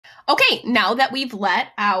Okay, now that we've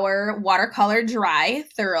let our watercolor dry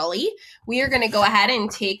thoroughly, we are going to go ahead and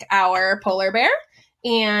take our polar bear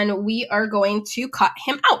and we are going to cut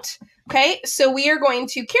him out. Okay, so we are going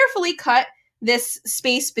to carefully cut this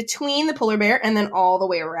space between the polar bear and then all the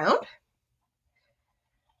way around.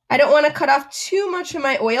 I don't want to cut off too much of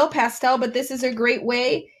my oil pastel, but this is a great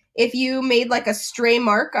way if you made like a stray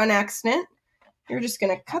mark on accident. You're just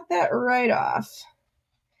going to cut that right off.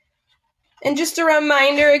 And just a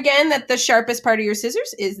reminder again that the sharpest part of your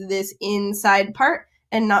scissors is this inside part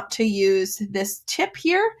and not to use this tip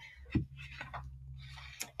here.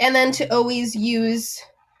 And then to always use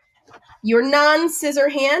your non-scissor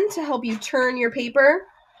hand to help you turn your paper.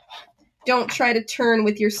 Don't try to turn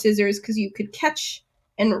with your scissors because you could catch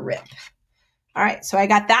and rip. All right, so I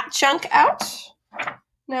got that chunk out.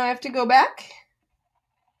 Now I have to go back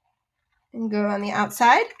and go on the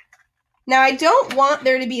outside. Now I don't want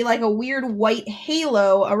there to be like a weird white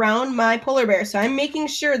halo around my polar bear, so I'm making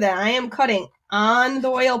sure that I am cutting on the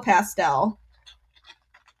oil pastel,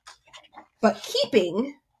 but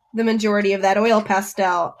keeping the majority of that oil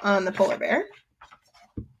pastel on the polar bear.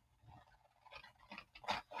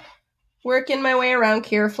 Working my way around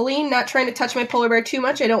carefully, not trying to touch my polar bear too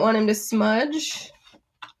much. I don't want him to smudge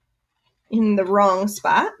in the wrong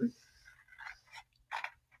spot.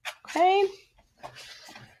 Okay.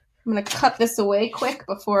 I'm going to cut this away quick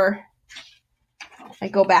before I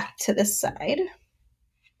go back to this side.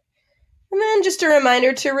 And then just a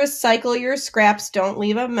reminder to recycle your scraps. Don't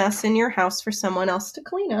leave a mess in your house for someone else to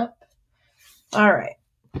clean up. All right.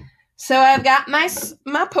 So I've got my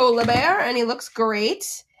polar bear, and he looks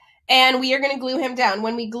great. And we are going to glue him down.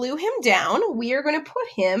 When we glue him down, we are going to put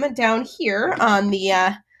him down here on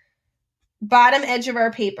the bottom edge of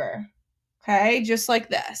our paper. Okay, just like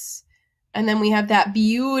this. And then we have that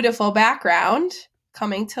beautiful background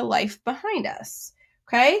coming to life behind us.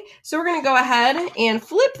 Okay, so we're going to go ahead and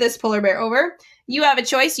flip this polar bear over. You have a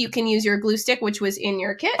choice. You can use your glue stick, which was in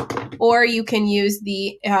your kit, or you can use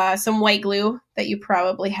the some white glue that you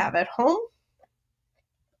probably have at home.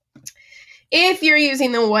 If you're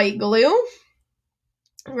using the white glue,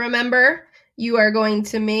 remember you are going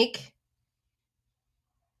to make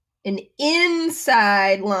an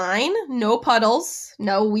inside line, no puddles,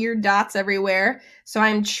 no weird dots everywhere. So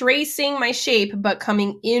I'm tracing my shape, but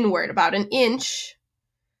coming inward about an inch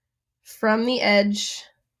from the edge.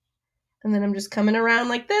 And then I'm just coming around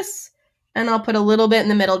like this. And I'll put a little bit in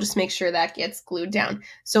the middle, just make sure that gets glued down.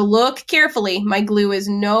 So look carefully. My glue is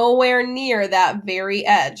nowhere near that very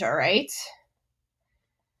edge, all right?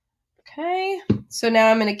 Okay, so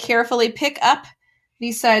now I'm going to carefully pick up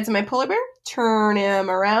these sides of my polar bear, turn him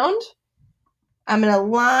around. I'm going to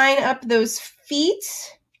line up those feet,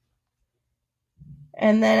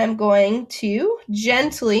 and then I'm going to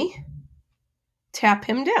gently tap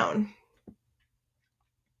him down.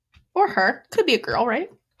 Or her. Could be a girl, right?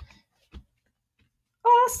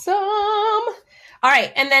 Awesome. All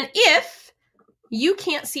right, and then if you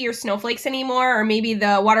can't see your snowflakes anymore, or maybe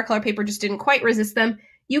the watercolor paper just didn't quite resist them,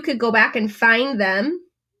 you could go back and find them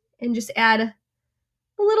and just add a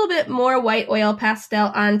little bit more white oil pastel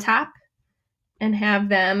on top and have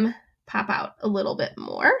them pop out a little bit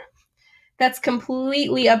more. That's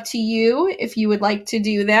completely up to you if you would like to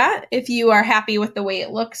do that. If you are happy with the way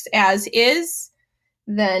it looks as is,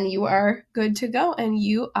 then you are good to go and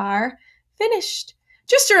you are finished.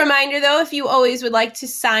 Just a reminder though, if you always would like to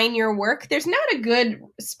sign your work, there's not a good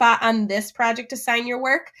spot on this project to sign your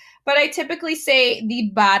work, but I typically say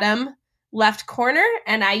the bottom left corner,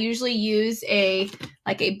 and I usually use a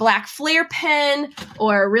black flare pen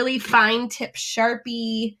or a really fine tip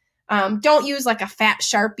Sharpie. Don't use like a fat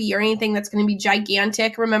Sharpie or anything that's going to be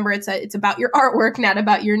gigantic. Remember, it's about your artwork, not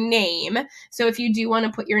about your name. So if you do want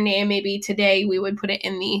to put your name, maybe today we would put it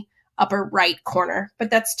in the upper right corner, but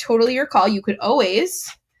that's totally your call. You could always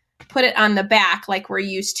put it on the back like we're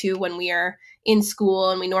used to when we are in school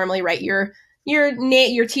and we normally write your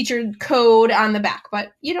teacher code on the back,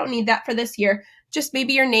 but you don't need that for this year. Just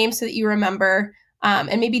maybe your name so that you remember,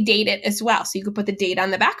 and maybe date it as well. So you could put the date on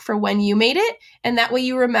the back for when you made it, and that way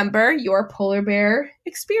you remember your polar bear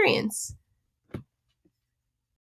experience.